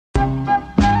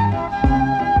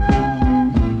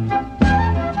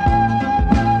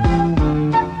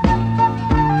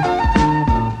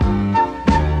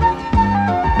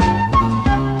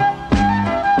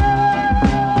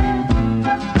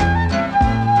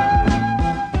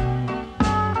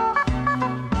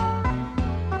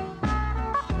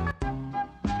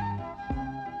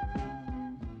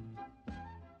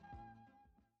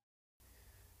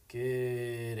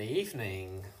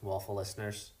Waffle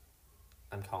listeners.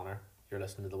 I'm Conor. You're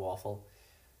listening to The Waffle.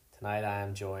 Tonight I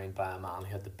am joined by a man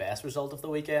who had the best result of the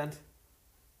weekend,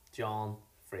 John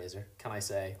Fraser. Can I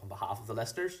say, on behalf of the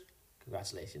listeners,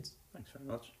 congratulations. Thanks very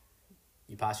much.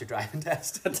 You passed your driving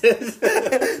test. I did.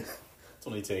 It's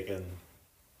only taken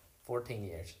 14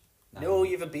 years. 9. No,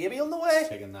 you have a baby on the way. It's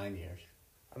taken 9 years.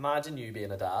 Imagine you being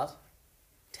a dad.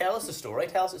 Tell us the story.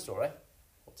 Tell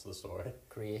What's the story?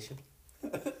 Creation.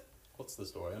 What's the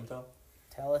story I'm telling?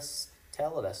 Tell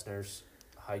the listeners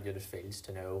how good it feels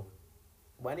to know.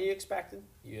 When are you expecting?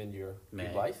 You and your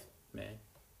May. wife? May.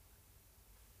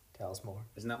 Tell us more.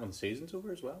 Isn't that when the season's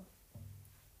over as well?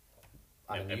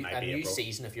 And It a might be new April.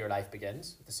 season of your life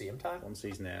begins at the same time. One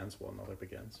season ends, one other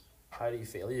begins. How do you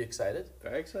feel? Are you excited?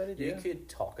 Very excited, You yeah. could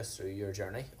talk us through your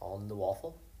journey on the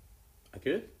waffle. I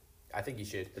could. I think you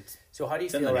should. It's So how do you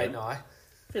it's in feel the right name. now?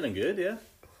 feeling good, yeah.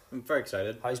 I'm very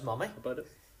excited How's mummy? about it.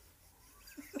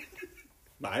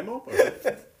 My mum?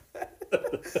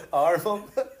 Our mum?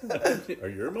 Or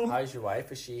your mum? How's your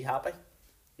wife? Is she happy?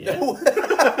 Yeah. No.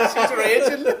 She's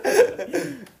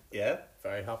raging. Yeah,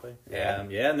 very happy.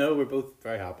 Yeah. No, we're both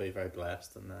very happy, very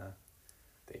blessed, and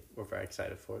we're very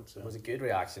excited for it. So It was a good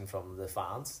reaction from the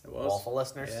fans, It was. waffle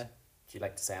listeners. Yeah. Would you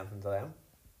like to say anything to them?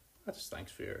 Just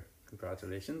thanks for your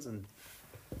congratulations, and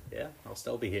yeah, I'll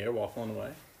still be here waffling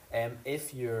away.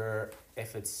 If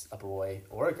it's a boy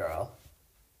or a girl,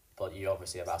 but you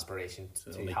obviously have aspiration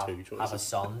So to only have, two have a choices.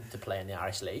 son to play in the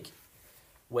Irish League,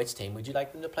 which team would you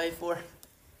like them to play for?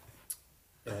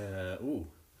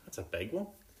 That's a big one.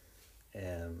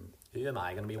 Who am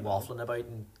I going to be Dunno. waffling about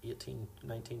in 18,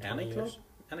 19, 20 Any years? club,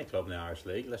 any club in the Irish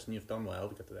League. Listen, you've done well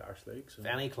to get to the Irish League. So If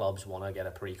any clubs want to get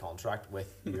a pre-contract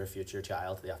with your future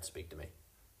child, they have to speak to me.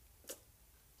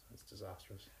 it's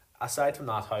disastrous. Aside from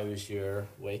that, how was your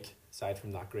week? Aside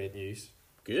from that great news?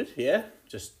 Good, yeah.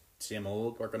 Just same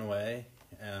old, working away.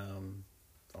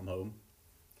 From home.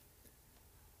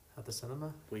 At the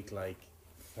cinema? Week like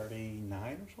 39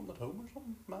 or something at home or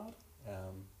something mad.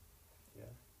 Yeah.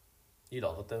 You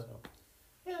love it though. So,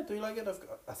 yeah, I do like it.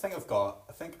 I think at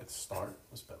the start it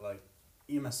was a bit like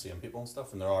you miss seeing people and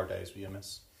stuff, and there are days where you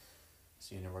miss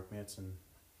seeing your workmates and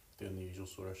doing the usual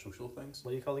sort of social things.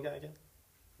 What do you call the guy again?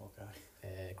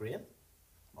 Okay. Graham?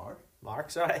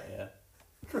 Mark? Sorry. Yeah.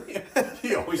 Graham.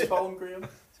 You always call him Graham.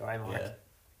 Sorry, Mark. Yeah.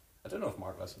 I don't know if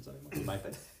Mark listens anymore. He might be.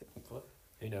 Hopefully.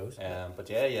 Who knows? But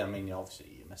yeah, I mean, obviously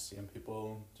you miss seeing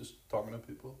people, just talking to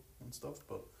people and stuff,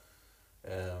 but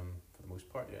for the most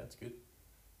part, yeah, it's good.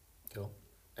 Cool.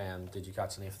 Did you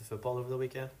catch any of the football over the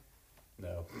weekend?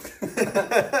 No.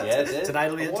 Yeah, I did. Tonight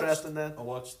will be I watched- interesting then. I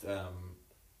watched,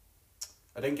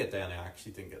 I didn't get to any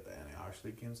Irish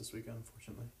League games this weekend,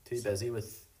 unfortunately. Too busy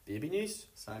with baby news?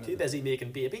 Sign Too of busy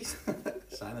making babies?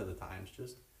 sign of the times,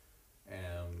 just. Harry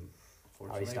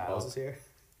Unfortunately, Styles but is here.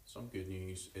 some good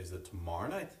news is that tomorrow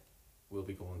night we'll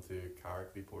be going to Kirk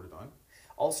to be ported down.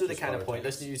 Also, the Just kind of other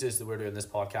pointless tickets. news is that we're doing this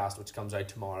podcast, which comes out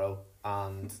tomorrow,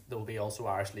 and there will be also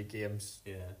Irish League games.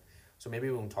 Yeah. So maybe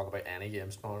we won't talk about any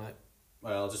games tomorrow night.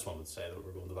 Well, I just wanted to say that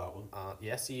we're going to that one.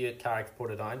 Yes, see you at Carrick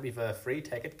Portadown. We've a free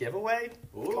ticket giveaway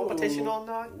Ooh. competition on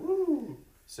now. Woo.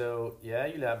 So yeah,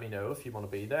 you let me know if you want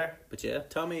to be there. But yeah,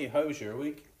 tell me, how was your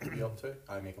week? What are you up to?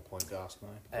 I make a point to ask now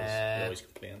because you always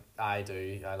complain. I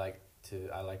do. I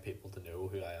like people to know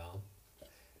who I am.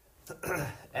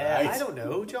 Right. I don't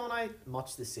know, John.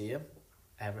 Much the same.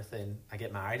 Everything. I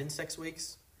get married in 6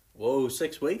 weeks. Whoa,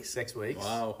 6 weeks? 6 weeks.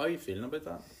 Wow, how are you feeling about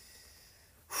that?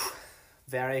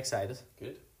 Very excited.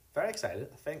 Good. Very excited.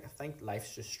 I think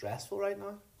life's just stressful right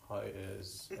now. How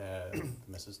is the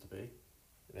missus to be?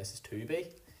 This is to be.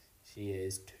 She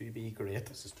is to be great.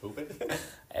 Mrs. Toby?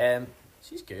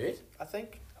 She's good. I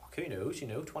think. Who knows?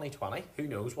 2020. Who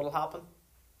knows what'll happen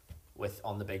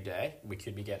on the big day? We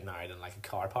could be getting married in like a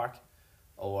car park,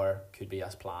 or could be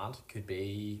as planned. Could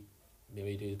be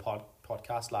maybe do the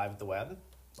podcast live at the wedding.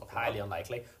 Highly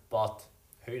unlikely, but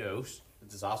who knows? A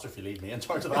disaster if you leave me in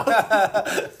charge of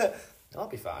that. That'll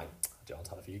be fine. John's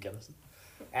had a few Guinness.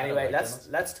 Anyway,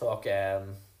 let's talk.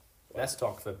 Let's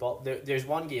talk football. There's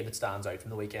one game that stands out from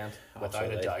the weekend without a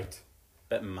Absolutely. doubt.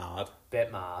 Bit mad.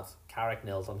 Bit mad. Carrick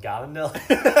nil on Gallon nil.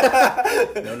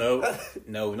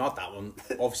 No, not that one.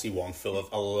 Obviously one full of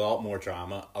a lot more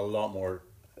drama, a lot more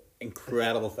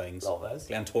incredible things. Love this.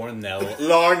 Glentoran nil,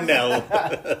 Larne nil.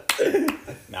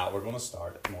 Now we're going to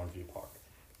start at Mornview Park.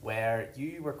 Where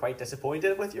you were quite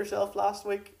disappointed with yourself last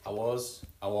week. I was,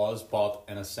 but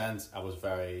in a sense, I was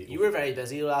very... You were very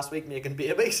busy last week making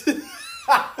babies.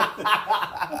 I'm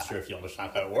not sure if you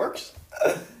understand how it works.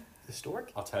 The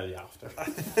stork? I'll tell you after.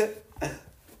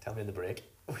 Tell me in the break.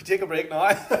 We take a break now.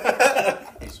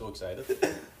 I'm so excited.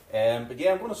 But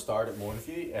yeah, I'm going to start at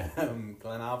Mornview.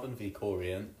 Glenavon v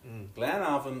Coleraine.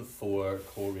 Glenavon for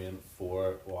Coleraine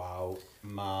for, wow,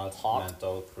 mad,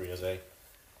 mental, crazy.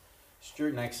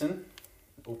 Stuart Nixon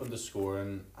opened the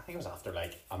scoring, I think it was after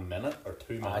like a minute or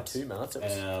 2 minutes. 2 minutes, it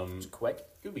was quick.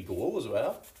 Good wee goal as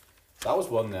well. That was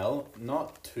 1-0.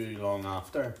 Not too long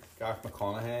after, Gareth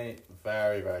McConaughey,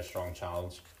 very, very strong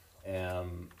challenge.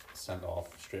 Sent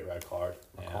off, straight red card.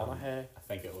 McConaughey. I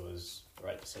think it was the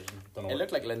right decision. Don't know. It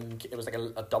looked like it was like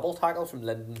a double tackle from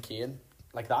Lyndon Kane.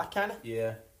 Like that kind of.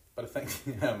 Yeah, but I think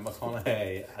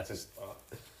McConaughey, I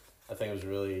think it was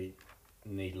really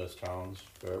needless challenge.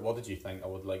 What did you think? I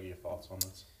would like your thoughts on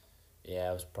this. Yeah,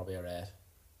 it was probably a red.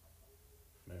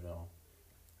 Maybe not.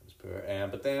 It was poor.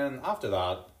 But then after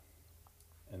that,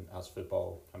 and as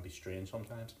football can be strange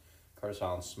sometimes, Curtis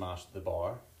Allen smashed the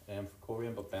bar for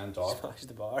Coleraine, but Ben Dock smashed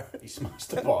the bar. He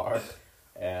smashed the bar.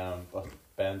 But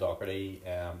Ben Doherty,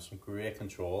 some great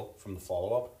control from the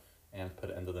follow up and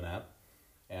put it into the net.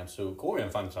 So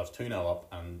Coleraine found themselves 2-0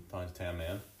 up and down to 10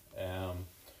 men.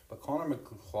 But Conor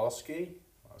McCloskey,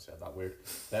 I said that weird,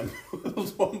 then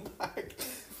pulled one back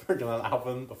for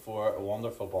Glenavon before a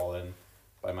wonderful ball in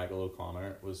by Michael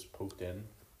O'Connor was poked in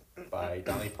by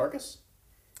Danny Purkis.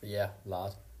 Yeah,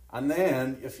 lad. And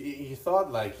then, if you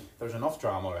thought like there's enough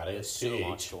drama already, it's so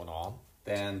much going on.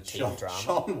 Then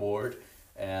Sean Ward,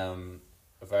 a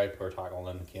very poor tackle on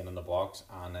Lyndon Kane in the box,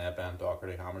 and Ben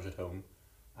Doherty hammers it home,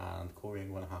 and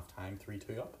Coleraine win at half time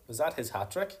 3-2 up. Was that his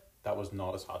hat trick? That was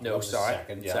not his hat trick. No, sorry.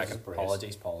 Second.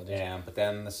 Apologies. But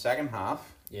then the second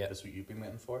half, yeah, this is what you've been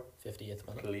waiting for. 50th minute.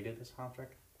 Completed his hat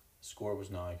trick. The score was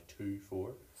now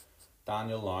 2-4.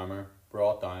 Daniel Larmour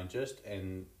brought down just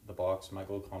in the box.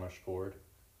 Michael O'Connor scored.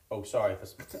 Oh, sorry.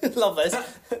 Love this.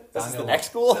 This is the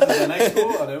next goal. The next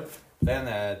goal, I know. Then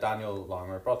Daniel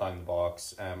Larmour brought down the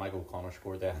box. Michael O'Connor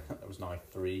scored then. It was now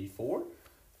 3-4. I'm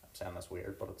saying that's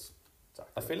weird, but it's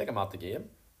I feel like I'm at the game.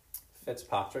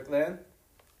 Fitzpatrick then,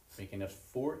 making it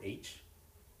 4 each.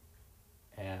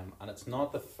 And it's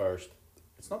not the first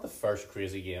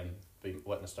crazy game being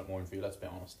witnessed at Mornview, let's be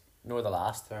honest. Nor the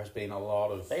last. There's been a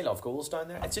lot of... They love goals down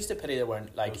there. It's just a pity they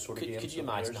weren't, like, could you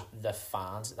imagine years? the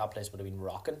fans, that place would have been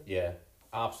rocking. Yeah,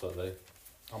 absolutely.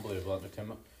 Unbelievable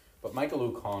entertainment. But Michael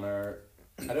O'Connor,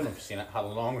 I don't know if you've seen it, had a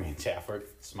long range effort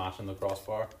smashing the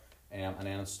crossbar. And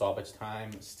then in stoppage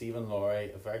time, Stephen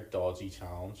Laurie, a very dodgy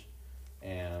challenge,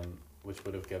 which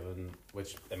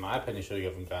in my opinion should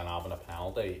have given Glenavon a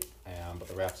penalty, but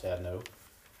the ref said no.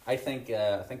 I think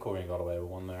Coleraine got away with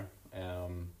one there.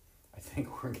 I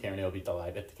think Warren Kearney will be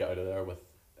delighted to get out of there with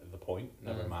the point.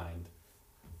 Never mind.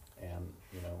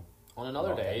 On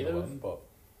another day though, but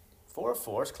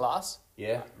 4-4 is class.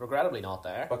 Yeah. Regrettably not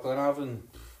there. But Glenavon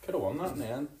could have won that in the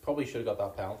end. Probably should have got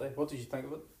that penalty. What did you think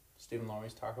of it? Stephen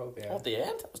Laurie's tackle at the end. At the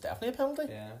end, it was definitely a penalty.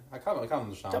 Yeah, I can't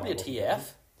understand. WTF?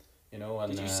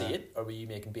 And did you see it, or were you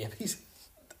making babies?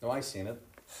 No, I seen it.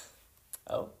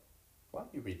 Oh. What?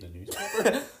 You reading the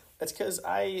newspaper? It's because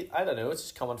I don't know. It's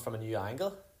just coming from a new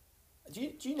angle.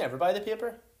 Do you never buy the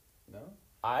paper? No.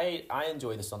 I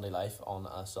enjoy the Sunday Life on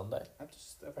a Sunday.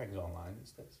 Everything's online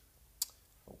these days.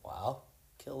 Oh, wow.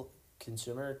 Kill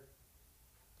consumer.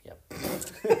 Yep.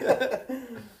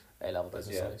 I love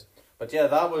business studies. But yeah,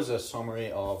 that was a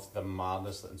summary of the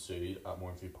madness that ensued at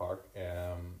Mornview Park.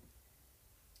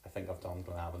 I think I've done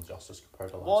Glenavon justice compared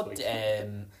to last week.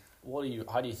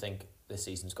 How do you think this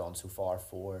season's gone so far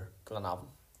for Glenavon?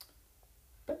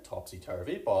 Bit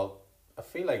topsy-turvy, but I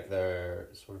feel like they're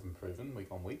sort of improving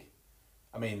week on week.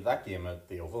 I mean, that game at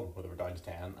the Oval where they were down to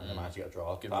 10 and they managed to get a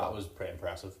draw, that was pretty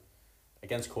impressive.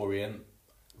 Against Coleraine,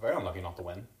 very unlucky not to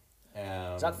win.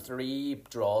 Is that 3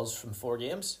 draws from 4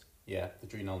 games? Yeah, the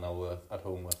 3-0 at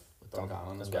home with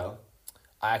Dungannon as well.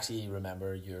 I actually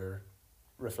remember your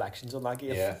reflections on that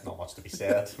game. Yeah, not much to be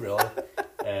said, really.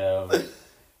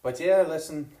 But yeah,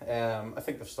 listen, I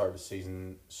think they've started the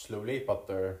season slowly, but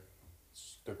they're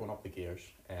going up the gears.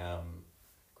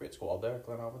 Great squad there,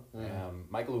 Glenavon.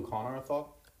 Michael O'Connor, I thought.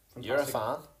 Fantastic. You're a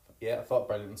fan? Yeah, I thought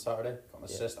brilliant on Saturday. Got an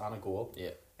assist and a goal.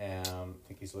 Yeah. I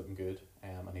think he's looking good,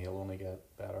 and he'll only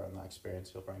get better, and that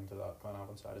experience he'll bring to that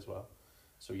Glenavon side as well.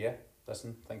 So yeah,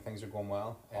 listen, I think things are going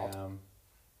well.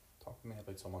 Talk to me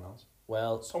about someone else.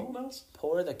 Well, someone else?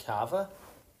 Pour the Cava,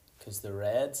 because the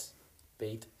Reds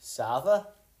beat Sava.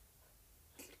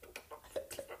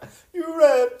 You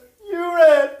red!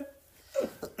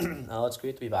 Oh, it's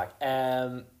great to be back.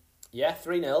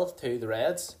 3-0 to the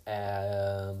Reds.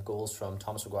 Goals from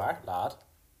Thomas Maguire, lad.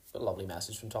 Got a lovely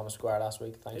message from Thomas Maguire last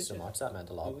week. Thanks so much. That meant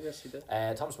a lot. Oh, yes, he did.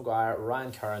 Thomas Maguire,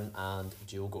 Ryan Curran, and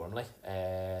Joe Gormley.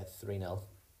 3-0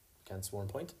 against Warren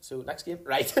Point. So next game,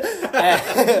 right?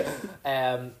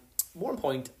 One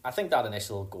point, I think that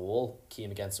initial goal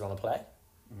came against the run of play.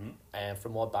 And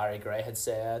from what Barry Gray had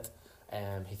said,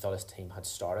 he thought his team had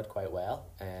started quite well.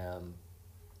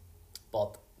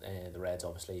 But the Reds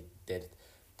obviously did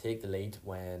take the lead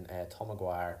when Tom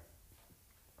Maguire,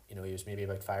 he was maybe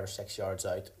about 5 or 6 yards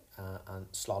out and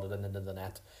slotted it into the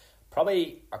net.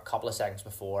 Probably a couple of seconds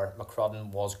before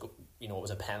McCrudden was, it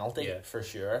was a penalty for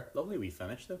sure. Lovely wee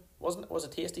finish though. Wasn't it? Was a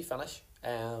tasty finish.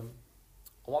 I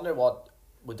wonder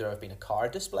would there have been a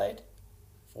card displayed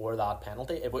for that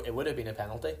penalty? It would have been a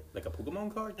penalty. Like a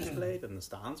Pokemon card displayed in the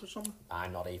stands or something?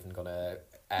 I'm not even going to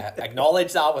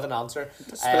acknowledge that with an answer.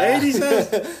 Displayed, he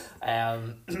says.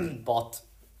 But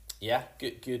yeah,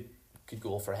 good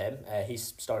goal for him.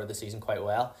 He's started the season quite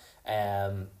well.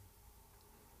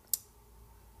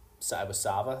 So it was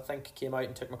Sava, I think, came out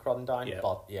and took McCrudden down. Yeah.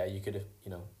 But yeah, you could have,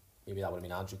 maybe that would have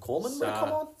been Andrew Coleman would have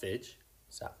come on. Fidge.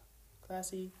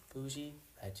 Classy, bougie,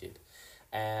 wretched.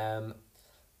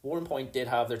 Warren Point did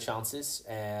have their chances.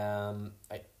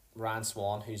 Like Ryan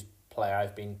Swan, who's a player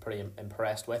I've been pretty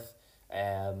impressed with.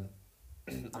 And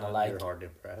you're hard to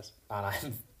impress. And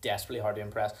I'm desperately hard to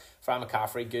impress. Fran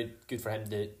McCaffrey, good for him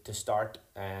to start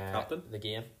the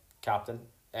game. Captain.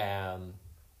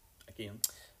 Again.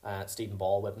 Stephen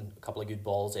Ball whipping a couple of good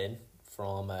balls in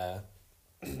from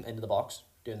into the box,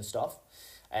 doing the stuff.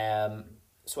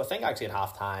 So I think actually at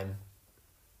half time,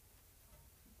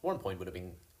 Warren Point would have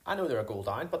been, I know they're a goal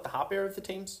down, but the happier of the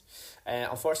teams.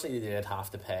 Unfortunately, they did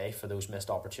have to pay for those missed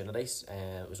opportunities.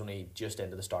 It was only just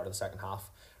into the start of the second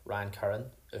half. Ryan Curran,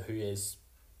 who is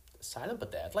silent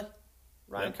but deadly.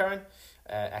 Ryan Curran,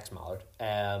 ex-Mallard.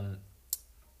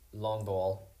 Long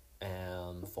ball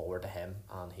forward to him,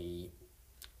 and he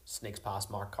sneaks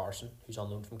past Mark Carson, who's on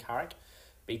loan from Carrick.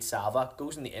 Beats Sava,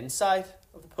 goes in the inside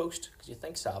of the post, because you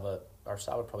think Sava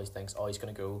probably thinks, he's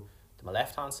going to go to my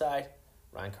left-hand side.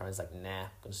 Ryan Curran's like, nah,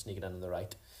 going to sneak it in on the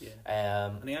right. Yeah.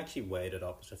 And he actually weighed it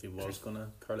up as if he was going to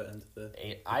curl it into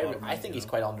the... I think he's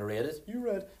quite underrated. You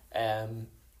read.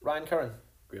 Ryan Curran.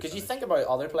 Because you think about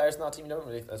other players in that team, you don't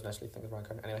really initially think of Ryan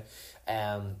Curran. Anyway.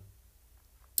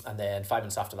 And then 5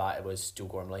 minutes after that, it was Joe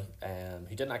Gormley,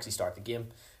 who didn't actually start the game,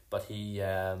 but he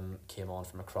came on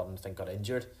from McCrudden, I think got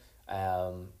injured.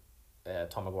 Tom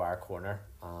Maguire corner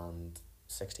and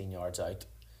 16 yards out.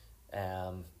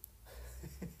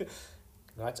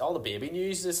 Right, all the baby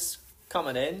news is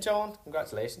coming in, John.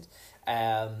 Congratulations.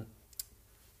 I've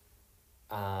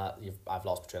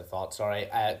lost my train of thought. Sorry.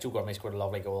 Joe Gormley scored a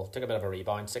lovely goal. Took a bit of a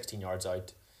rebound, 16 yards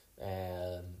out.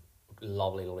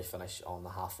 Lovely finish on the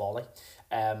half volley.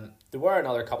 There were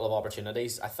another couple of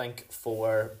opportunities, I think,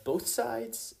 for both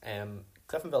sides.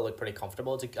 Cliftonville looked pretty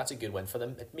comfortable. That's a good win for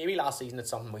them. Maybe last season it's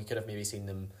something we could have maybe seen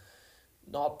them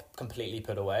not completely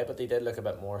put away, but they did look a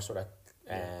bit more sort of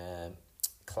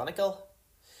clinical.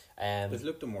 They've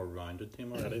looked a more rounded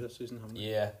team already this season, haven't they?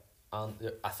 Yeah,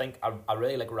 and I think I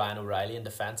really like Ryan O'Reilly in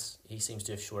defence. He seems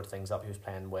to have shored things up. He was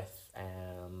playing with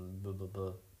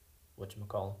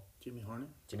whatchamacallit?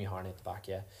 Jimmy Harney at the back,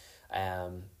 yeah.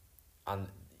 And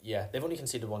yeah, they've only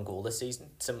conceded 1 goal this season,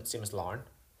 same as Larne.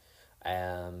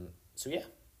 So yeah,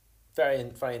 very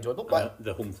enjoyable. But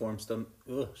the home form still.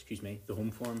 The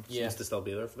home form seems to still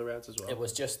be there for the Reds as well. It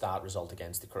was just that result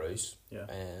against the Crews. Yeah.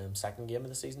 Second game of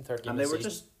the season, third game. And of the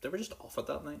season. they were just off at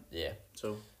that night. Yeah.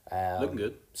 So looking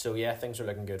good. So yeah, things are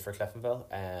looking good for Cliftonville.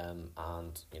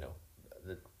 And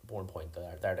the Bourne Point,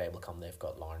 their day will come. They've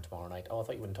got Larne tomorrow night. I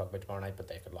thought you wouldn't talk about tomorrow night, but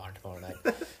they've got Larne tomorrow night.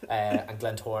 And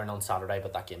Glentoran on Saturday,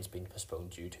 but that game's been postponed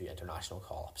due to international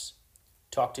call-ups.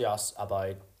 Talk to us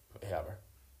about whoever.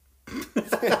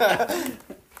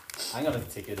 I'm going to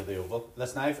take you to the Oval.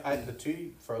 Listen, the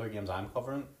 2 further games I'm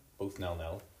covering, both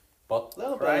 0-0. But a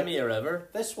little Crimea River.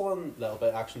 This one, a little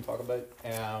bit action talk about.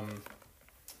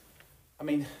 I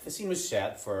mean, the scene was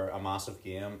set for a massive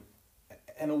game.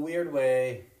 In a weird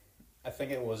way, I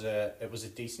think it was a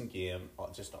decent game.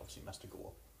 It just obviously missed a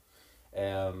goal.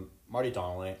 Marty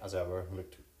Donnelly, as ever,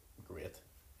 looked great.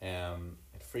 A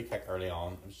free kick early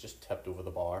on. It was just tipped over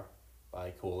the bar by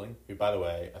Coling, who, by the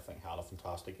way, I think had a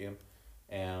fantastic game.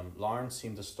 Lawrence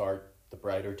seemed to start the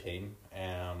brighter team,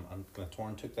 and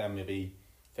Glentoran took them maybe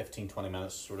 15-20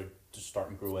 minutes sort of to start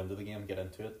and grow into the game, get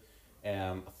into it.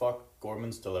 I thought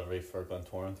Gorman's delivery for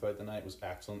Glentoran throughout the night was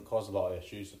excellent, caused a lot of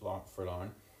issues for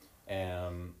Larne.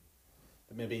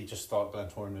 Maybe just thought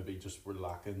Glentoran maybe just were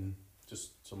lacking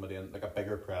just somebody in, like a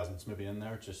bigger presence maybe in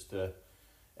there, just to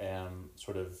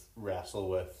sort of wrestle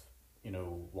with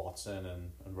Watson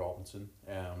and Robinson.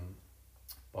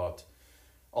 But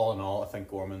all in all, I think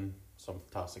Gorman, some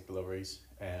fantastic deliveries.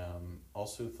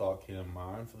 Also thought Keenan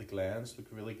Marin for the Glens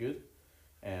looked really good.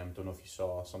 Don't know if you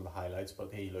saw some of the highlights,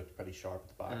 but he looked pretty sharp at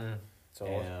the back.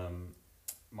 So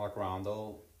Mark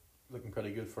Randall looking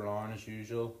pretty good for Lauren as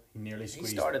usual. He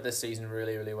started this season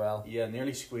really, really well. Yeah,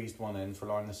 nearly squeezed one in for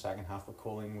Lauren in the second half, but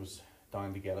Coling was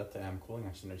down to get it. Coling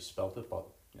actually nearly spelt it, but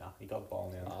yeah, he got the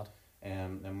ball in the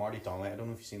end. Then Marty Donnelly, I don't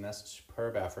know if you've seen this,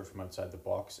 superb effort from outside the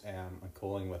box, and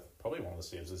Coling with probably one of the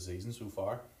saves of the season so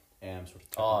far. Sort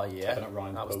of tipping it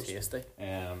round that the was post. tasty.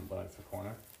 Went out for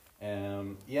corner.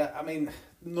 I mean,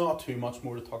 not too much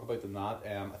more to talk about than that.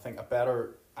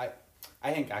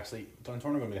 I think actually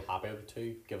Glentoran are going to be happy with the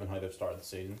two, given how they've started the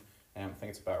season. I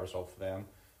think it's a better result for them.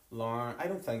 Lauren, I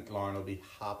don't think Lauren will be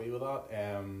happy with that.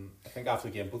 I think after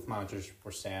the game, both managers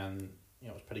were saying,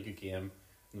 it was a pretty good game,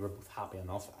 and they were both happy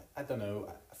enough. I don't know.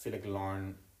 I feel like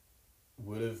Lauren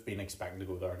would have been expecting to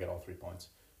go there and get all 3 points,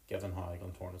 given how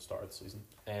Glentoran had started the season.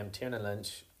 Tiernan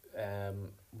Lynch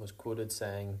was quoted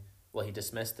saying, well, he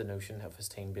dismissed the notion of his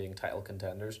team being title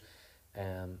contenders,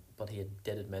 but he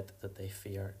did admit that they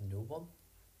fear no one.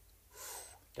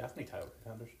 Definitely title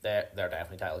contenders. They're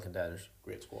definitely title contenders.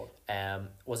 Great squad.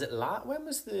 Was it when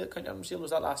was the countdown seal?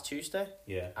 Was that last Tuesday?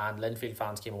 Yeah. And Linfield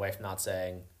fans came away from that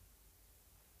saying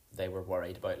they were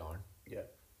worried about Lauren. Yeah.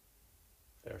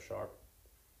 They're sharp.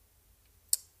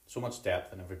 So much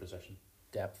depth in every position.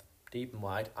 Depth, deep and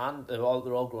wide, and they're all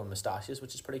growing moustaches,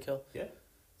 which is pretty cool. Yeah.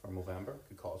 For November,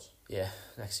 good cause. Yeah,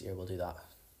 next year we'll do that.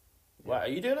 Yeah. What, are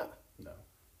you doing it? No.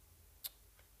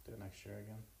 Do it next year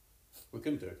again. We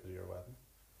couldn't do it because of your wedding.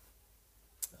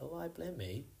 Oh, I blame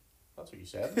me. That's what you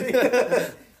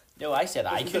said. No, I said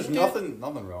I couldn't. There's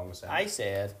nothing wrong with saying. I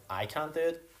said I can't do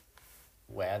it.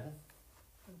 Wedding.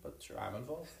 But sure, I'm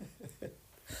involved.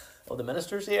 Oh, the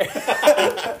minister's here.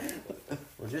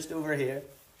 We're just over here.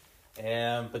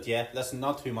 But yeah, listen,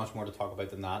 not too much more to talk about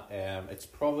than that. It's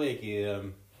probably a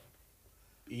game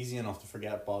easy enough to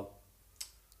forget, but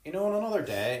on another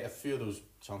day, a few of those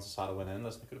chances had to win in.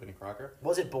 Listen, it could have been a cracker.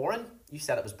 Was it boring? You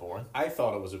said it was boring. I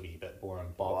thought it was a wee bit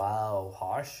boring, but wow,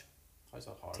 harsh. how's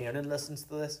that harsh? Tiernan listens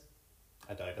to this.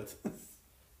 I doubt it.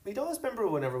 He does. Remember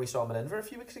whenever we saw him in Inver a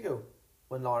few weeks ago,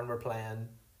 when Lauren were playing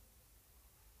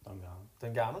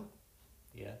Dungannon?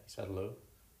 Yeah, he said hello.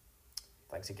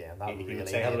 Thanks again. He would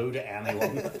say hello to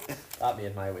anyone. That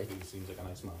made my week. He seems like a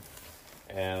nice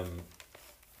man.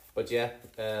 But yeah,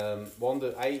 one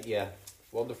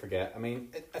to forget. I mean,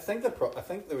 I think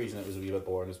the reason it was a wee bit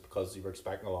boring is because you were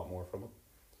expecting a lot more from it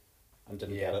and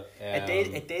didn't get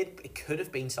it. It could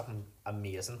have been something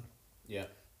amazing. Yeah.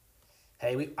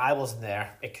 Hey, I wasn't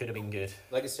there. It could have been good.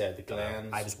 Like I said, the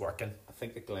Glens. I was working. I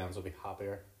think the Glens will be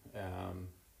happier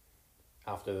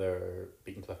after their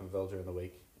beating Cliftonville during the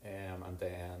week. And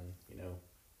then,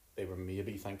 they were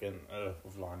maybe thinking,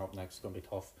 with Lauren up next, it's going to be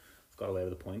tough. We've got away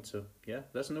with the point. So, yeah,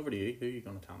 listen, over to you. Who are you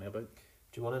going to tell me about?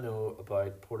 Do you want to know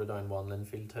about Portadown 1,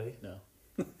 Linfield 2? No.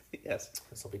 Yes.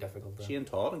 This will be difficult then. Shane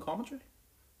Todd in commentary?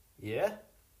 Yeah.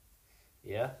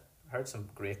 Yeah. I heard some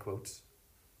great quotes.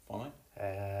 Funny.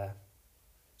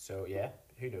 So, yeah,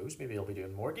 who knows? Maybe he'll be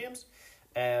doing more games.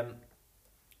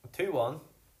 2-1.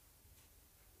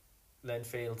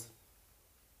 Linfield.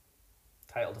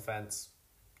 Title defence.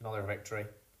 Another victory.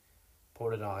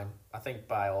 Portadown. I think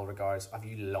by all regards, have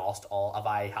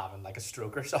I having like a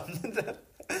stroke or something?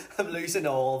 I'm losing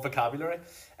all vocabulary.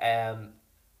 I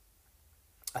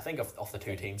think of the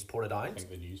two teams, Portadown. I think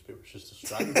the newspaper's just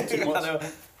distracting me too much. I know.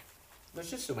 There's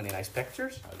just so many nice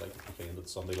pictures. I'd like to complain that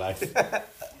Sunday Life.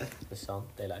 The sun,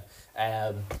 daylight.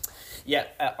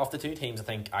 Of the two teams, I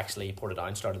think actually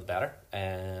Portadown started better.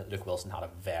 Luke Wilson had a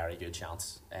very good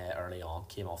chance early on.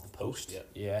 Came off the post.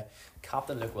 Yeah.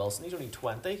 Captain Luke Wilson. He's only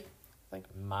 20. I think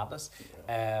madness.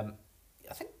 Yeah.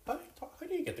 I think. How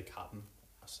do you get the captain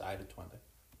aside at 20?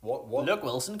 What? Luke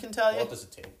Wilson can tell you. What does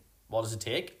it take? What does it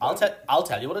take? I'll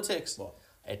tell you what it takes. What?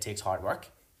 It takes hard work.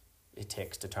 It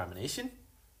takes determination.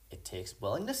 It takes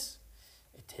willingness.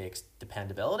 It takes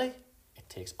dependability. It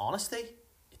takes honesty.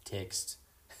 It takes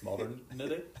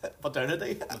modernity.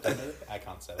 Modernity. I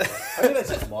can't say that. How did I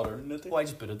say modernity? Well, I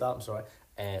just booted that. I'm sorry.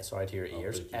 Sorry to your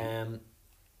ears.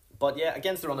 But yeah,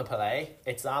 against the run of play,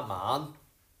 it's that man,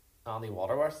 Andy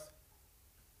Waterworth,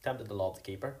 tempted to lob the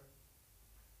keeper.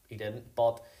 He didn't,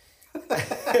 but.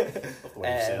 The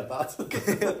way you said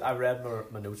that. I read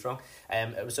my notes wrong.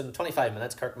 It was in 25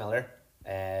 minutes. Kirk Miller.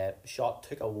 Shot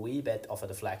took a wee bit of a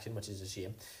deflection, which is a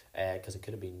shame, because it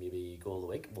could have been maybe goal of the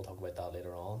week. We'll talk about that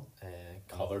later on.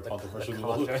 Another controversial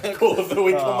goal of the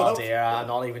week. Oh dear, I'm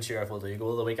not even sure if we'll do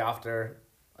goal of the week after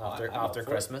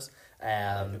Christmas.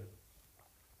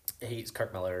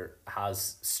 Kirk Miller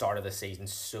has started the season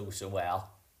so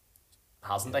well,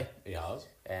 hasn't he? He has.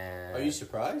 Are you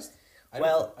surprised? I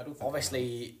don't think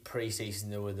obviously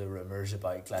pre-season there were the rumours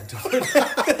about Glentoran.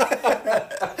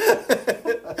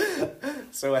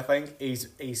 So I think he's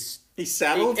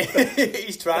settled.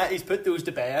 He's put those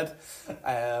to bed.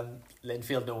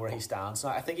 Linfield know where he stands now.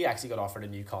 I think he actually got offered a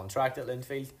new contract at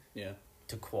Linfield. Yeah.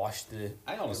 To quash the.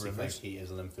 I honestly the think rumours. he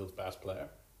is Linfield's best player.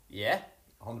 Yeah.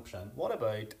 100%. What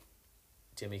about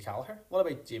Jimmy Callagher? What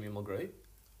about Jamie Mulgrew?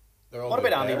 They're all What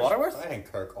good about Andy players. Waterworth? I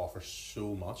think Kirk offers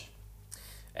so much.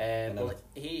 Well,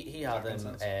 he had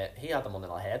them. He had them on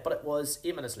the head, but it was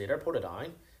 8 minutes later. Put it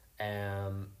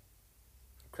down.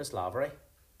 Chris Lavery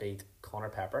beat Conor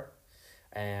Pepper,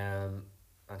 and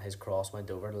his cross went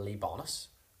over to Lee Bonus.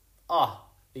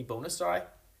 Lee Bonus, sorry,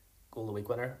 goal of the week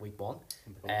winner, week 1.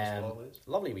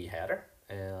 Lovely wee header.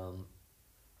 And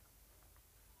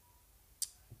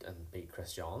beat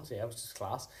Chris Johns. Yeah, it was just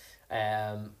class.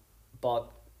 But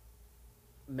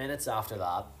minutes after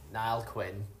that, Niall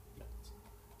Quinn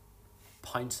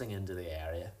pouncing into the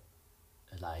area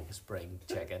like a spring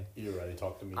chicken. You already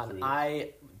talked to me and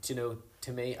through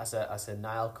to me as a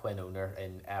Niall Quinn owner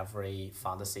in every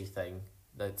fantasy thing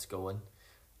that's going,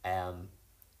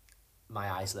 my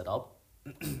eyes lit up.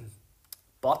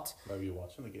 But were you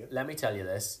watching the game? let me tell you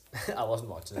this. I wasn't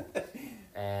watching it.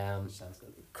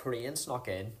 Crane snuck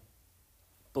in,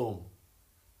 boom,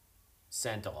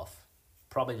 sent off.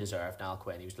 Probably deserved. Niall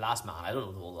Quinn, he was last man. I don't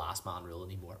know the whole last man rule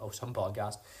anymore. Some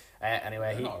podcast.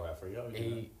 Anyway, You're not a referee, are you?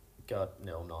 he got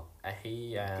no, I'm not.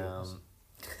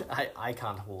 I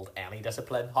can't hold any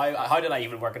discipline. How did I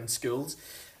even work in schools?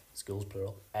 Schools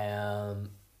plural.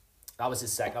 That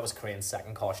was that was Crane's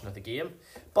second caution of the game,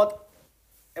 but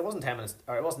it wasn't 10 minutes,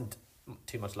 or it wasn't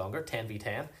too much longer.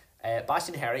 10v10.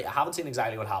 Bastian Harry. I haven't seen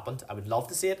exactly what happened. I would love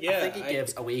to see it. Yeah, I think he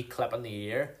gives a wee clip in the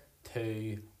ear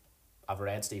to. I've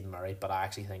read Stephen Murray, but I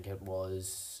actually think it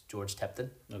was George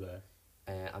Tipton. Okay.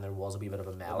 And there was a wee bit of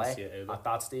a melee at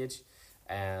that stage.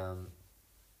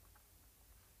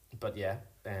 But yeah,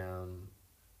 that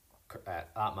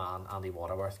man, Andy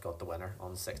Waterworth, got the winner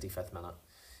on the 65th minute.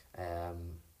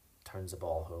 Turns the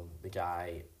ball home. The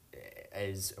guy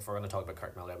is, if we're going to talk about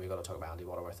Kirk Miller, we've got to talk about Andy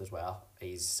Waterworth as well.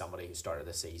 He's somebody who started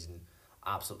the season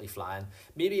absolutely flying.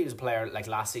 Maybe he was a player like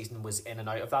last season was in and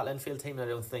out of that Linfield team, and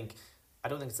I don't think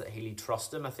it's that Healy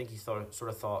trusted him. I think he sort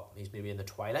of thought he's maybe in the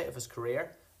twilight of his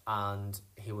career and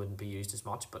he wouldn't be used as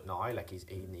much, but now like he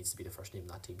needs to be the first name in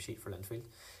that team sheet for Linfield.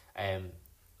 And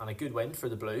a good win for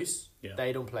the Blues. Yeah.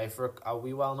 They don't play for a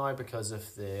wee while now because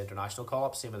of the international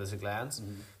call-up, same with the Glens.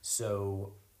 Mm-hmm.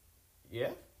 So yeah,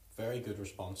 very good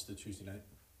response to Tuesday night.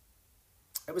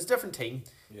 it was a different team.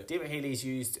 Yeah. David Healy's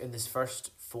used in his first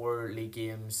 4 league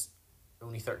games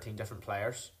only 13 different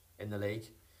players in the league.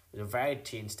 It was a very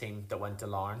changed team that went to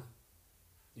Larne.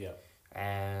 Yeah.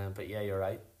 But yeah, you're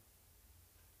right.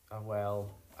 A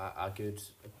good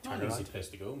Not an easy turnaround. place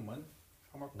to go and win.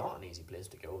 Not an easy place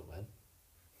to go and win.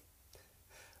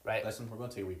 Right. Listen, we're going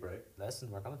to take a wee break.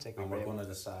 We're going to take a And break. we're going to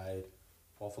decide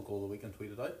waffle goal of the week and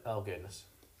tweet it out. Oh, goodness.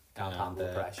 Can't And, handle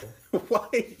the pressure. Why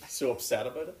are you so upset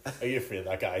about it? Are you afraid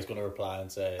that guy's going to reply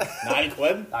and say, 9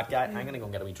 quid? That guy, I'm going to go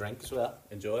and get a wee drink as well.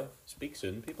 Enjoy. Speak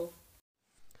soon, people.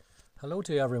 Hello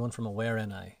to everyone from Aware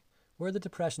NI. We're the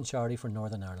depression charity for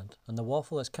Northern Ireland, and the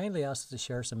Waffle has kindly asked us to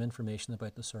share some information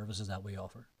about the services that we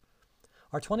offer.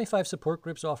 Our 25 support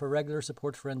groups offer regular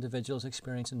support for individuals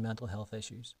experiencing mental health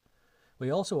issues. We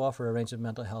also offer a range of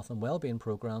mental health and wellbeing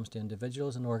programs to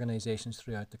individuals and organisations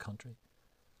throughout the country.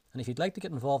 And if you'd like to get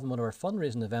involved in one of our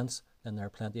fundraising events, then there are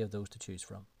plenty of those to choose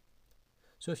from.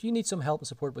 So if you need some help and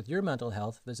support with your mental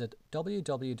health, visit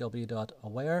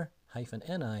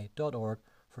www.aware-ni.org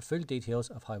for full details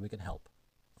of how we can help.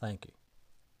 Thank you.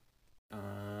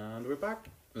 And we're back.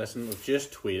 Listen, we've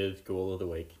just tweeted goal of the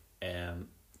week.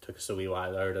 Took us a wee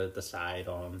while there to decide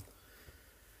on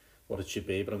what it should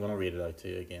be, but I'm going to read it out to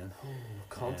you again.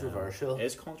 Controversial.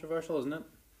 It's controversial, isn't it?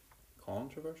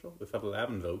 Controversial. We've had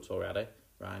 11 votes already.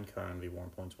 Ryan Kern v 1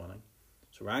 points winning.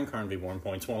 So Ryan Kern v 1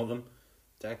 points one of them.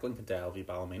 Declan Cadell v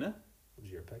Ballymena. What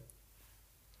was your pick?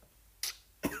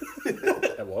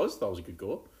 That was a good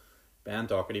goal. Ben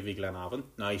Doherty v Glenavon.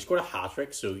 Now he scored a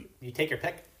hat-trick, so You take your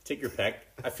pick. take your pick.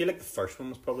 I feel like the first one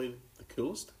was probably the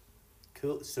coolest.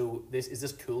 Cool. So is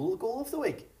this cool goal of the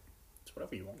week? It's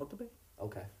whatever you want it to be.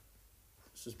 Okay.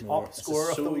 This is more Top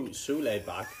scorer of the week. so laid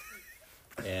back.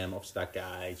 Obviously that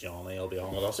guy Johnny will be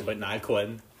on with us about Niall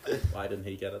Quinn. Why didn't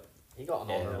he get it? He got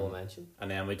an honourable mention. And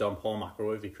then we done Paul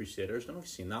McElroy v Crusaders. Don't know if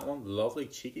you've seen that one. Lovely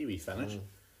cheeky wee finish.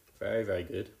 Very, very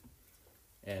good.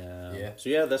 Yeah. So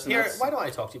yeah, this Here, why don't I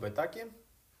talk to you about that game?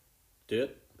 do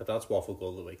it. But that's waffle goal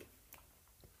of the week.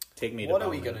 Take me to What are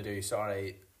we Ballymena. going to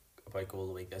do, about goal of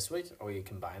the week this week? Are we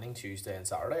combining Tuesday and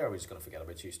Saturday, or are we just going to forget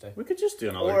about Tuesday? We could just do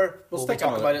another. Or we'll we'll stick talk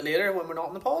another, about it later when we're not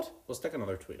in the pod? We'll stick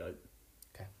another tweet out.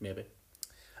 Okay. Maybe.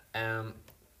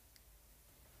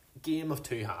 game of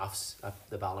two halves at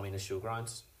the Ballymena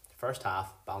Showgrounds. First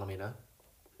half, Ballymena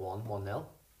won 1-0.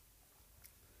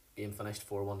 Game finished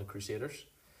 4-1 to Crusaders.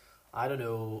 I don't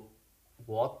know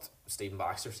what Stephen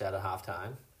Baxter said at half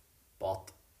time,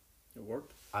 but It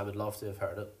worked. I would love to have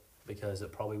heard it because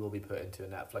it probably will be put into a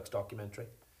Netflix documentary.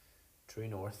 True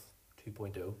North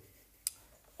 2.0.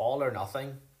 All or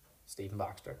nothing, Stephen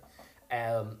Baxter.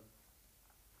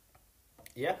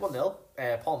 Yeah, 1-0.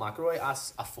 Paul McElroy,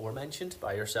 as aforementioned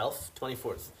by yourself,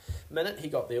 24th minute, he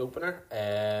got the opener.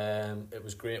 It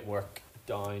was great work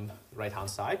down right hand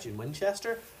side. June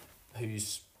Winchester,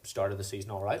 who's started the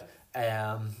season all right.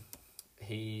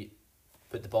 He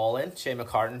put the ball in. Shane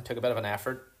McCartan took a bit of an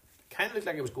effort. Kind of looked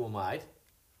like it was going wide.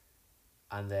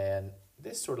 And then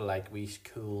this sort of like wee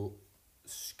cool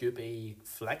scoopy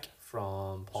flick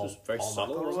from Paul, So it's very Paul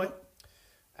subtle, McElroy. wasn't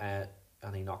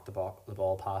And he knocked the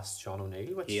ball past Sean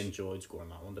O'Neill, which He enjoyed scoring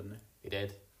that one, didn't he? he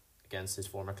did against his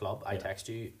former club. I Yeah. text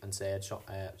you and said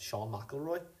Sean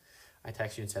McElroy. I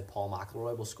text you and said Paul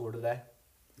McElroy will score today.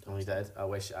 And he did. I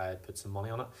wish I had put some money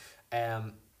on it.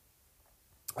 And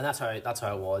that's how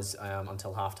it was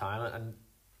until half time. And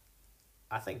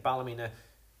I think Ballymena,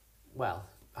 well,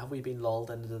 have we been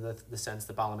lulled into the sense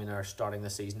that Ballymena are starting the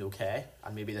season okay?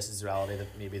 And maybe this is the reality that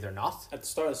maybe they're not. At the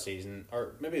start of the season,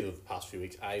 or maybe the past few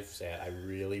weeks, I've said I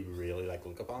really, really like the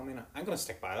look of Ballymena. I'm going to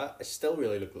stick by that. I still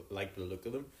really like the look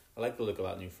of them. I like the look of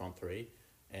that new front three.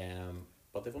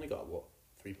 But they've only got,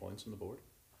 3 points on the board?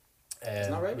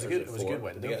 Isn't that right? It was Or a is good, it was a four? good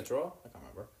win. Did they get a draw? I can't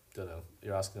remember. Don't know.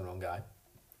 You're asking the wrong guy.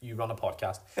 You run a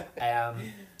podcast.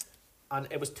 And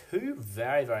it was two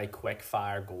very, very quick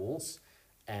fire goals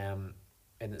in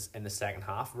the second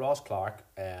half. Ross Clark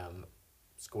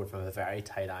scored from a very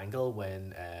tight angle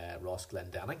when Ross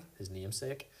Glendenning, his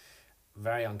namesake,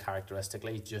 very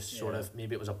uncharacteristically, just sort of,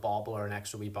 maybe it was a bobble or an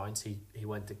extra wee bounce. He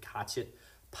went to catch it,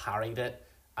 parried it.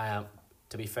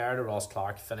 To be fair to Ross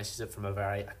Clark, finishes it from a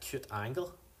very acute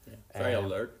angle. Yeah. Very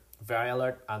alert. Very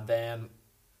alert. And then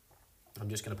I'm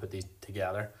just going to put these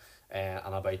together. And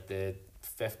about the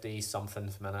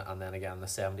 50-something minute and then again the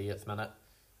 78th minute,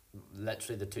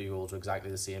 literally the two goals were exactly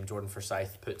the same. Jordan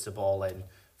Forsyth puts a ball in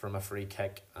from a free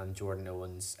kick and Jordan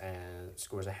Owens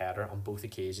scores a header on both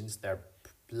occasions. They're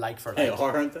like for They like,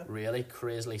 are, aren't they? really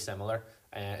crazily similar.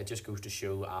 It just goes to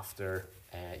show after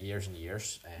years and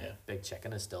years, Big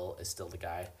Chicken is still the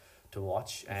guy to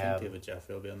watch. I think David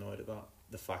Jeffrey will be annoyed at that.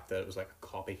 The fact that it was like a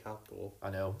copycat goal. I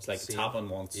know. It's like same. it's happened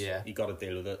once. Yeah. You got to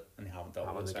deal with it, and you haven't dealt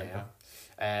with it the second again.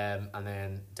 time. And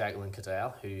then Declan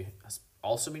Cadell, who has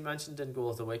also been mentioned in Goal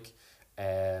of the Week,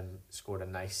 scored a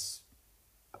nice,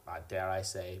 dare I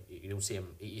say, you see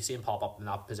him pop up in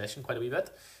that position quite a wee bit,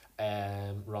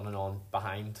 running on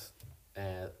behind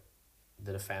the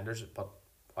defenders, but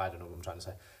I don't know what I'm trying to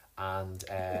say. And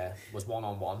was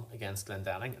 1-on-1 against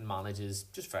Glendenning and manages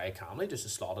just very calmly just to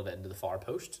slot it into the far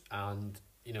post. And,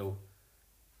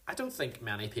 I don't think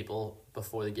many people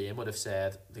before the game would have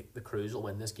said the Crews will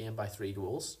win this game by 3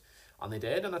 goals. And they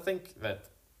did. And I think that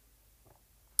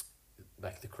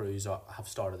the Crews have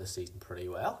started the season pretty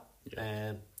well.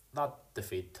 Yeah. That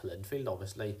defeat to Linfield,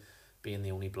 obviously, being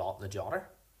the only blot in the jotter.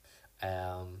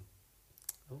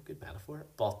 Good metaphor.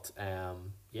 But, I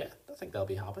think they'll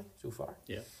be happy so far.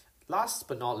 Yeah. Last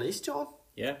but not least, John.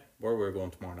 Yeah, where we're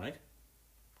going tomorrow night.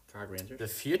 Carrick Rangers. The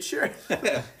future.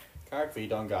 Carrick v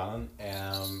Dungannon.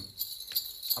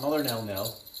 Another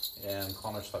 0-0.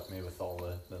 Conor stuck me with all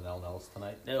the 0-0s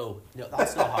tonight. No,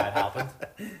 that's not how it happened.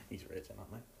 He's raging at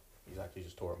me. He's actually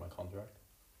just tore up my contract.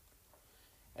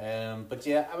 But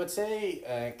yeah, I would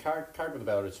say Carrick with the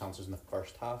better chances in the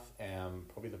first half.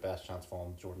 Probably the best chance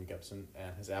for Jordan Gibson.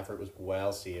 His effort was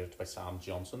well saved by Sam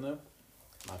Johnson though.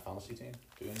 My fantasy team.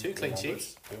 Two clean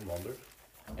sheets. Doing wonders.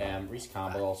 Reece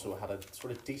Campbell also had a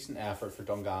sort of decent effort for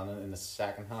Dungannon in the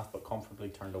second half, but comfortably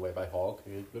turned away by Hogg,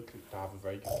 who looked to have a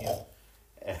very good game.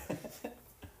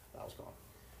 That was gone.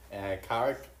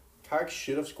 Carrick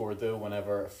should have scored though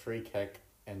whenever a free kick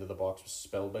into the box was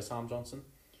spilled by Sam Johnson.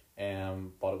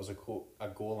 But it was a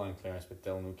goal line clearance with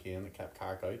Dylan O'Kane that kept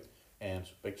Carrick out.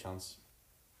 So big chance.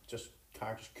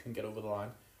 Carrick just couldn't get over the line.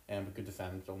 But good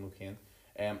defending Dylan O'Kane.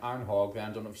 Aaron Hogg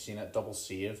then, don't know if you've seen it, double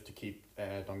save to keep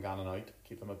Dungannon out,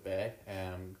 keep them at bay.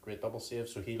 Great double save.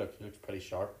 So he looks pretty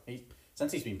sharp.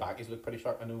 Since he's been back, he's looked pretty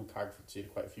sharp. I know Carrick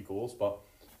conceded quite a few goals, but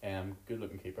good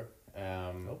looking keeper. You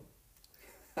know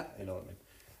what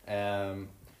I mean.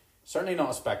 Certainly not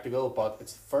a spectacle, but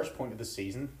it's the first point of the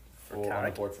season on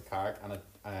the board for Carrick,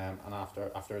 and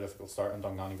after a difficult start, and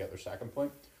Dungannon get their second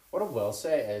point. What I will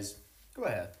say is, Go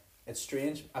ahead. it's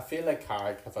strange. I feel like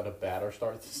Carrick have had a better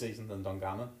start to the season than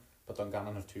Dungannon, but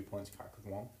Dungannon have 2 points, Carrick have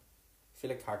 1. feel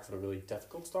like Carrick had a really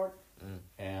difficult start.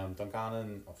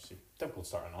 Dungannon, obviously, difficult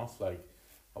starting off, like,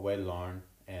 away to Larne.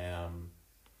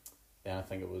 Then I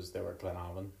think they were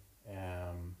Glenavon,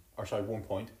 1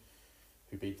 point,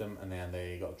 who beat them, and then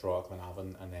they got a draw at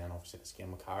Glenavon, and then obviously this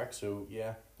game with Carrick. So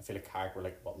yeah, I feel like Carrick were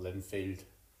like Linfield.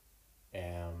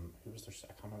 Who was I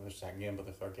can't remember their second game, but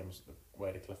their third game was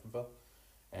away to Cliftonville.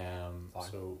 Larne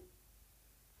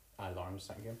was the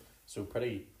second game. So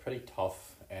pretty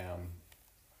tough.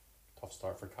 Tough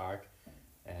start for Carrick.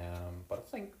 But I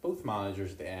think both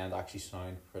managers at the end actually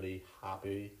sound pretty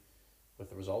happy with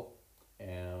the result.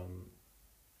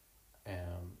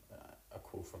 A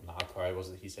quote from Nagkari was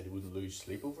that he said he wouldn't lose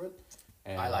sleep over it.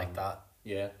 I like that.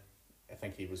 Yeah, I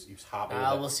think he was happy.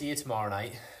 We'll see you tomorrow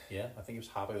night. Yeah, I think he was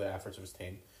happy with the efforts of his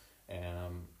team,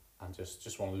 and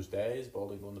just one of those days, ball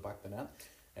didn't go in the back of the net.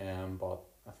 But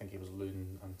I think he was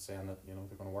alluding and saying that they're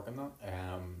going to work on that.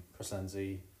 Chris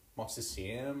Lindsay, much the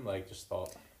same. Like, just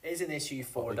thought is an issue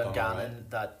for Dungannon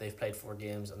that they've played 4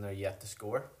 games and they're yet to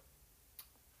score.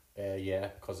 Yeah,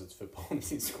 because it's football and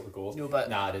they score goals. No, but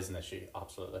it is an issue.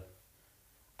 Absolutely.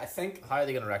 I think. How are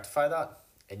they going to rectify that?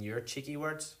 In your cheeky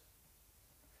words.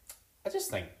 I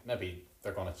just think maybe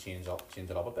they're going to change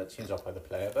it up a bit, change up how they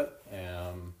play a bit,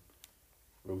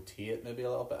 rotate maybe a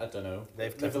little bit. I don't know.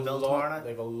 They've Cliftonville tomorrow night.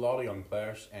 They've a lot of young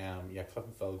players.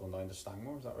 Cliftonville going down to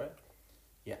Stanmore. Is that right?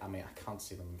 Yeah, I mean, I can't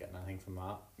see them getting anything from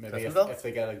that. Maybe if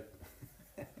they get a,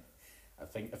 I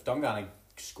think if Dungannon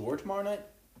score tomorrow night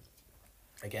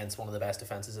against one of the best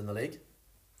defences in the league,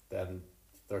 then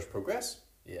there's progress.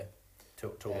 Yeah,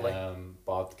 totally.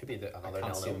 But could be another. I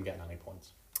can't see them getting any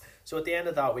points. So at the end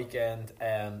of that weekend,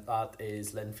 that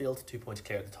is Linfield, 2 points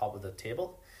clear at the top of the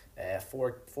table.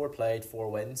 Four played, 4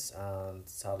 wins, and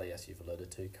sadly, as you've alluded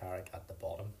to, Carrick at the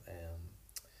bottom.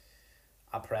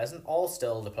 At present, all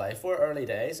still to play for, early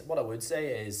days. What I would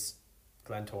say is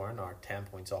Glentoran are 10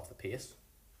 points off the pace.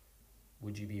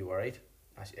 Would you be worried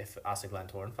as a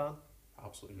Glentoran fan?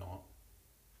 Absolutely not.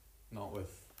 Not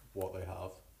with what they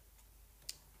have.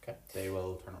 Okay. They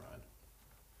will turn around.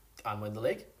 And win the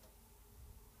league?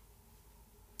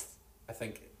 I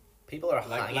think people are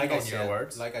hanging on your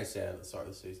words. Like I said at the start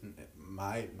of the season,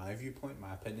 my viewpoint,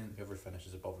 my opinion, whoever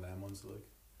finishes above them wins the league.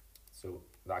 So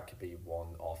that could be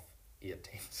one of 8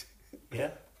 teams.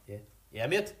 Yeah,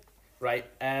 mate. Right.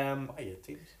 Why 8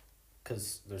 teams?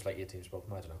 Because there's like 8 teams above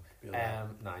them. I don't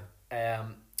know.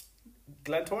 9.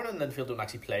 Glentoran and Linfield don't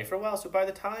actually play for a while. So by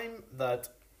the time that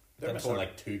they're missing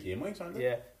like 2 game weeks, aren't they?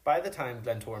 Yeah. By the time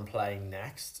Glentoran playing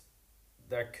next,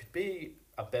 there could be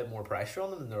a bit more pressure on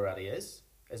them than there already is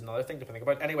another thing to think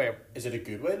about. Anyway, is it a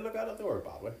good way to look at it though, or a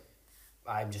bad way?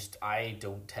 I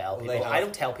don't tell people. I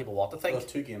don't tell people what to think.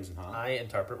 There's 2 games in hand. I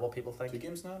interpret what people think. 2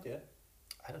 games in hand, yeah.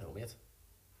 I don't know, mate.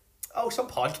 Oh, some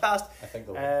podcast. I think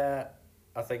they'll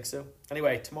I think so.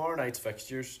 Anyway, tomorrow night's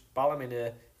fixtures: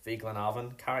 Ballymena v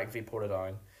Glenavon, Carrick v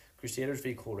Portadown, Crusaders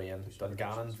v Coleraine,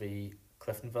 Dungannon v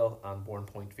Cliftonville, and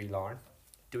Bournepoint v Larne.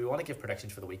 Do we want to give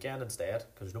predictions for the weekend instead?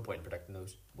 Because there's no point in predicting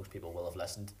those. Most people will have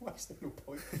listened. Why is there no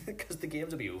point? Because the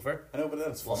games will be over. I know, but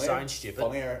then it's funnier. Sound stupid.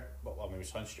 Funnier. Well, I mean, it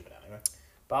sounds stupid anyway.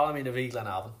 Ballymena v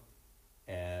Glenavon.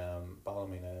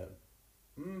 Ballymena,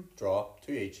 draw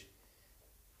 2 each.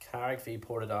 Carrick v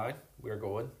Portadown. We're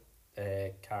going.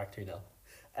 Carrick 2-0.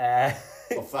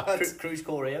 Cruise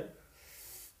Coleraine.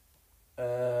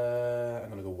 I'm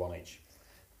gonna go 1 each.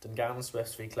 Dungannon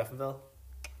Swifts v Cliftonville.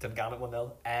 Dungannon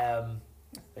 1-0.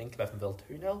 I think Cliftonville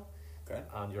 2-0. Okay.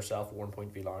 And yourself 1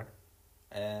 point v Larne.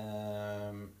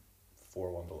 4-1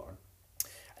 to Larne.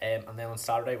 And then on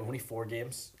Saturday, we've only 4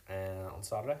 games on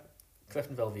Saturday.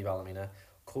 Cliftonville v Ballymena,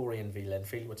 Coleraine v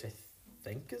Linfield, which I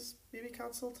think is maybe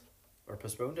cancelled or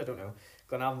postponed, I don't know.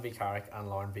 Glenavon v Carrick and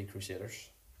Larne v Crusaders.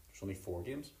 There's only 4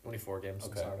 games? Only 4 games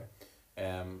on Okay. Saturday.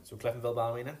 So Cliftonville,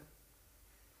 Ballymena.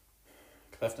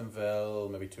 Cliftonville,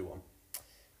 maybe 2-1.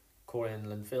 Coleraine,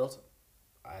 Linfield.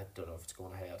 I don't know if it's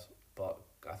going ahead, but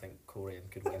I think Coleraine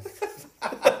could win.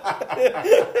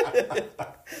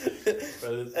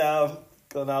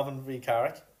 Glenavon v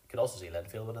Carrick. Could also see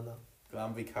Linfield winning that.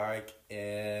 Glenavon v Carrick.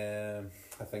 I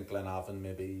think Glenavon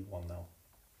maybe 1-0.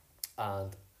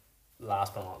 And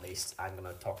last but not least, I'm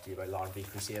going to talk to you about Larne v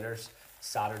Crusaders.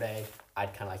 Saturday,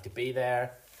 I'd kind of like to be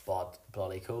there, but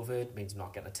bloody COVID means I'm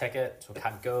not getting a ticket, so I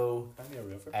can't go.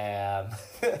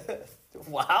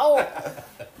 Wow.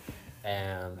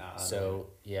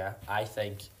 Yeah, I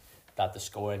think that the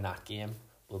score in that game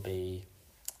will be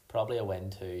probably a win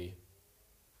to...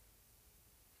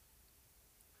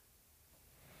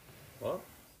 What?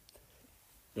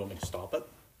 You want me to stop it?